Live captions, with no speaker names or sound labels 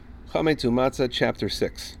Chametzu Matzah, Chapter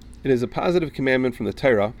 6. It is a positive commandment from the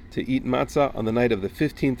Torah to eat matzah on the night of the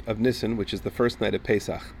 15th of Nisan, which is the first night of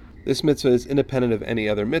Pesach. This mitzvah is independent of any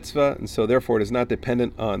other mitzvah, and so therefore it is not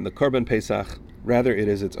dependent on the Korban Pesach. Rather, it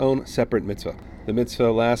is its own separate mitzvah. The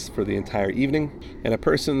mitzvah lasts for the entire evening, and a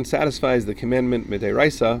person satisfies the commandment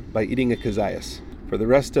mid'oraisa by eating a kazayas. For the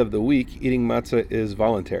rest of the week, eating matzah is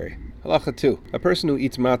voluntary. Halacha 2. A person who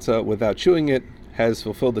eats matzah without chewing it has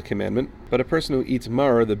fulfilled the commandment, but a person who eats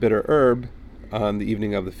maror, the bitter herb, on the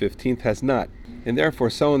evening of the 15th has not. And therefore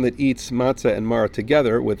someone that eats matzah and maror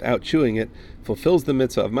together without chewing it fulfills the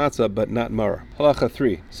mitzvah of matzah, but not maror. Halacha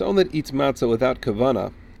 3. Someone that eats matzah without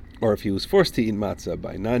kavana, or if he was forced to eat matzah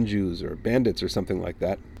by non-Jews or bandits or something like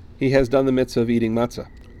that, he has done the mitzvah of eating matzah.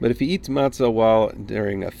 But if he eats matzah while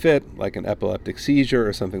during a fit, like an epileptic seizure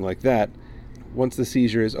or something like that, once the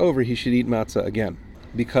seizure is over, he should eat matzah again.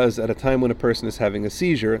 Because at a time when a person is having a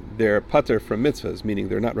seizure, they're pater from mitzvahs, meaning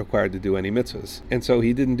they're not required to do any mitzvahs. And so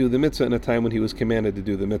he didn't do the mitzvah in a time when he was commanded to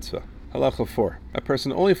do the mitzvah. Halacha 4. A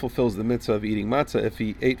person only fulfills the mitzvah of eating matzah if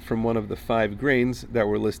he ate from one of the 5 grains that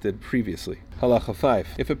were listed previously. Halacha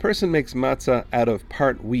 5. If a person makes matzah out of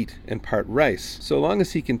part wheat and part rice, so long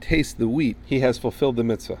as he can taste the wheat, he has fulfilled the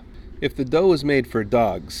mitzvah. If the dough is made for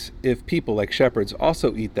dogs, if people like shepherds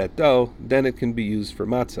also eat that dough, then it can be used for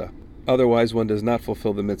matzah. Otherwise, one does not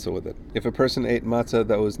fulfill the mitzvah with it. If a person ate matzah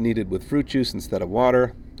that was kneaded with fruit juice instead of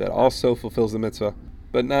water, that also fulfills the mitzvah,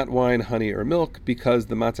 but not wine, honey, or milk, because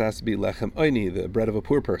the matzah has to be lechem oini, the bread of a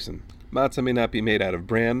poor person. Matzah may not be made out of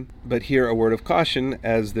bran, but here a word of caution,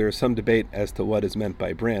 as there is some debate as to what is meant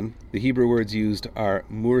by bran. The Hebrew words used are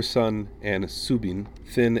mursan and subin,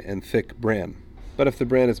 thin and thick bran. But if the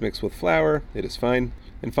bran is mixed with flour, it is fine.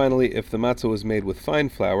 And finally, if the matzah was made with fine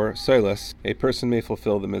flour, soilas, a person may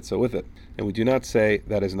fulfill the mitzvah with it. And we do not say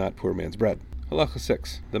that is not poor man's bread. Halacha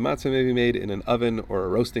 6. The matzah may be made in an oven or a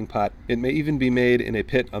roasting pot. It may even be made in a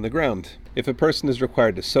pit on the ground. If a person is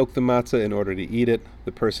required to soak the matzah in order to eat it,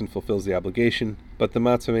 the person fulfills the obligation. But the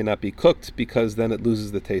matzah may not be cooked because then it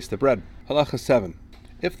loses the taste of bread. Halacha 7.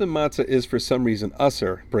 If the matzah is for some reason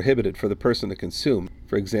asur, prohibited for the person to consume,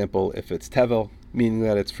 for example, if it's tevel, meaning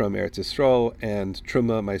that it's from Eretz Yisrael and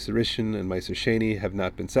Truma, Meiser Rishon, and Meiser Sheni have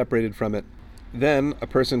not been separated from it, then a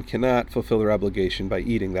person cannot fulfill their obligation by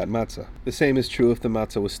eating that matzah. The same is true if the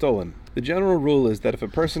matzah was stolen. The general rule is that if a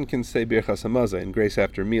person can say Birchas Hamazah in grace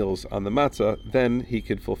after meals on the matzah, then he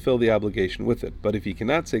could fulfill the obligation with it. But if he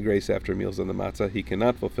cannot say grace after meals on the matzah, he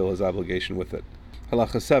cannot fulfill his obligation with it.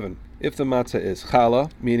 Halacha 7. If the matzah is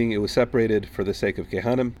challah, meaning it was separated for the sake of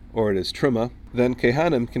kehanim, or it is truma, then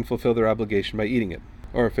kehanim can fulfill their obligation by eating it.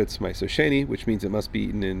 Or if it's meiser sheni, which means it must be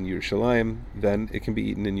eaten in Yerushalayim, then it can be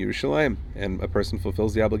eaten in Yerushalayim, and a person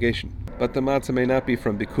fulfills the obligation. But the matzah may not be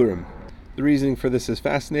from bikurim. The reasoning for this is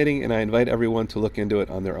fascinating, and I invite everyone to look into it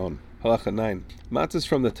on their own. Halacha 9. Matzahs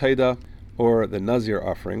from the taida, or the Nazir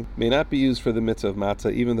offering, may not be used for the mitzvah of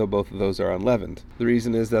matzah, even though both of those are unleavened. The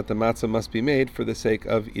reason is that the matzah must be made for the sake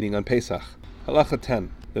of eating on Pesach. Halacha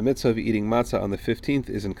 10. The mitzvah of eating matzah on the 15th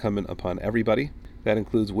is incumbent upon everybody. That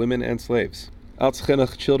includes women and slaves. Als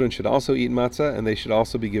chinuch, children should also eat matzah, and they should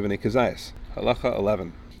also be given a kazayas. Halacha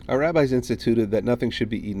 11. Our rabbis instituted that nothing should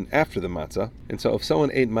be eaten after the matzah, and so if someone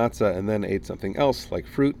ate matzah and then ate something else, like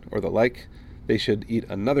fruit or the like, they should eat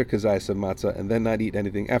another kazayas of matzah and then not eat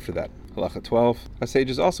anything after that. Halacha 12. Our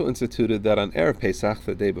sages also instituted that on Erev Pesach,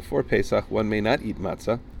 the day before Pesach, one may not eat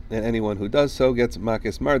matzah, and anyone who does so gets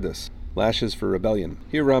makis mardas, lashes for rebellion.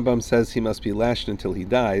 Here Rambam says he must be lashed until he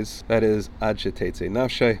dies, that is, ad shetetze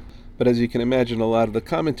nafshe. But as you can imagine, a lot of the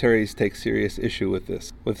commentaries take serious issue with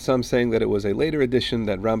this, with some saying that it was a later addition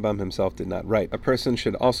that Rambam himself did not write. A person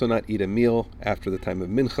should also not eat a meal after the time of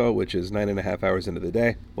mincha, which is 9.5 hours into the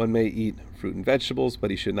day. One may eat fruit and vegetables, but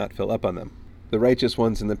he should not fill up on them. The righteous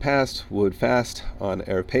ones in the past would fast on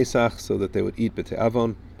Erev Pesach so that they would eat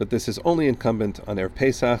b'te'avon, but this is only incumbent on Erev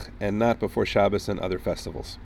Pesach and not before Shabbos and other festivals.